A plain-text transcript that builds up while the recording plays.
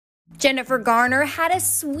Jennifer Garner had a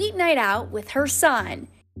sweet night out with her son.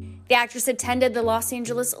 The actress attended the Los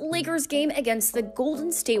Angeles Lakers game against the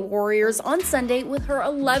Golden State Warriors on Sunday with her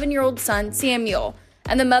 11-year-old son, Samuel,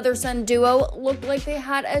 and the mother-son duo looked like they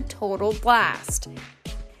had a total blast.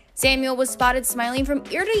 Samuel was spotted smiling from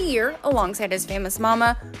ear to ear alongside his famous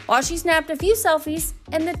mama while she snapped a few selfies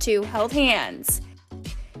and the two held hands.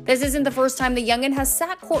 This isn't the first time the youngin' has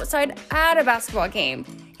sat courtside at a basketball game.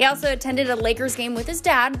 He also attended a Lakers game with his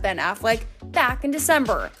dad, Ben Affleck, back in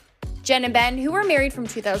December. Jen and Ben, who were married from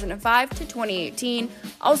 2005 to 2018,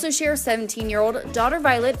 also share 17-year-old daughter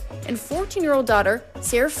Violet and 14-year-old daughter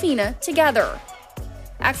Serafina together.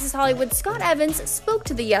 Access Hollywood's Scott Evans spoke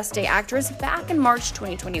to the Yes Day actress back in March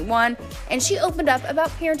 2021, and she opened up about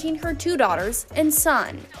parenting her two daughters and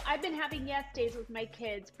son. I've been having Yes Days with my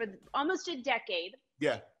kids for almost a decade.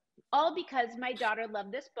 Yeah. All because my daughter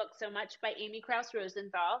loved this book so much by Amy Krauss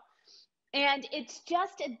Rosenthal. And it's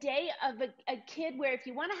just a day of a kid where if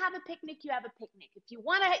you want to have a picnic, you have a picnic. If you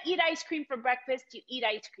want to eat ice cream for breakfast, you eat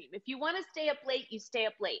ice cream. If you want to stay up late, you stay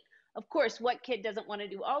up late. Of course, what kid doesn't want to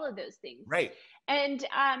do all of those things? Right. And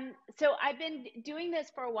so I've been doing this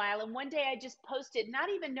for a while. And one day I just posted, not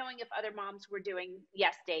even knowing if other moms were doing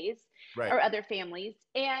Yes Days or other families.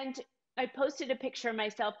 And I posted a picture of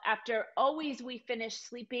myself after we finish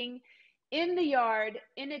sleeping in the yard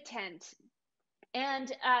in a tent.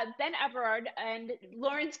 And Ben Everard and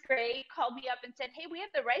Lawrence Gray called me up and said, "Hey, we have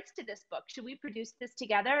the rights to this book. Should we produce this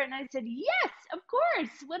together?" And I said, "Yes, of course.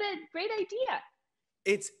 What a great idea."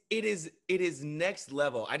 It is next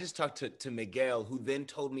level. I just talked to Miguel, who then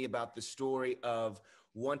told me about the story of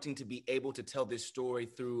wanting to be able to tell this story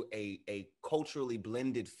through a culturally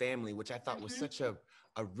blended family, which I thought was such a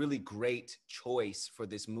really great choice for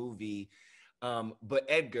this movie. But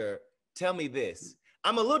Edgar, tell me this.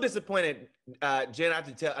 I'm a little disappointed, Jen. I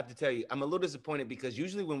have to tell you, I'm a little disappointed because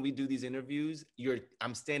usually when we do these interviews,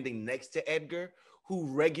 I'm standing next to Edgar, who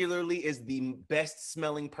regularly is the best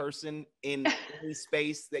smelling person in any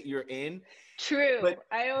space that you're in. True.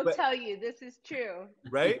 I will tell you, this is true.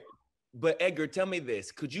 Right? But Edgar, tell me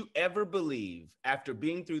this. Could you ever believe, after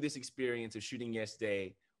being through this experience of shooting Yes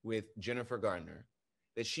Day with Jennifer Garner,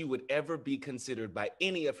 that she would ever be considered by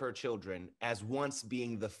any of her children as once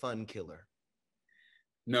being the fun killer?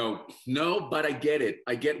 No, but I get it.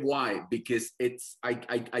 I get why, because it's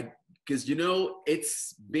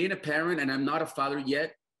being a parent, and I'm not a father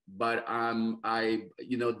yet, but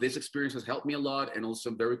this experience has helped me a lot, and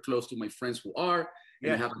also I'm very close to my friends who are,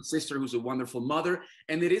 and I have a sister who's a wonderful mother,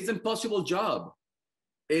 and it is an impossible job.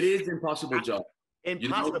 It is an impossible job.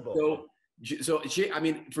 Impossible. So she, I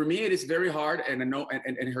mean, for me, it is very hard, and I know,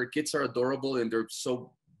 and her kids are adorable, and they're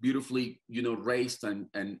so beautifully, raised and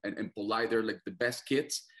polite. They're like the best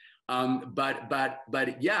kids.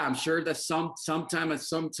 But yeah, I'm sure that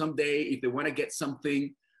someday, if they want to get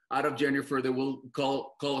something out of Jennifer, they will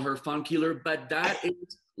call her fun killer. But that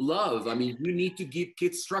is love. I mean, you need to give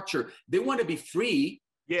kids structure. They want to be free,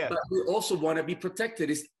 but they also want to be protected.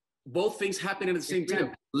 It's both things happening at the same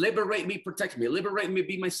time. Liberate me, protect me. Liberate me,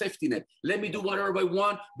 be my safety net. Let me do whatever I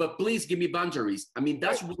want, but please give me boundaries. I mean,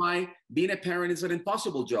 that's why being a parent is an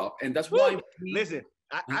impossible job. And that's why... Listen,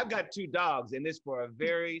 I've got two dogs, and this for a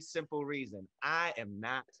very simple reason. I am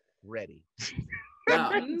not ready.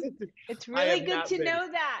 Yeah. It's really good to know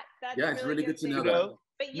that. That's it's really good to know that.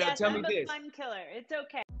 But yes, I'm a fun killer. It's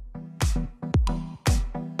okay.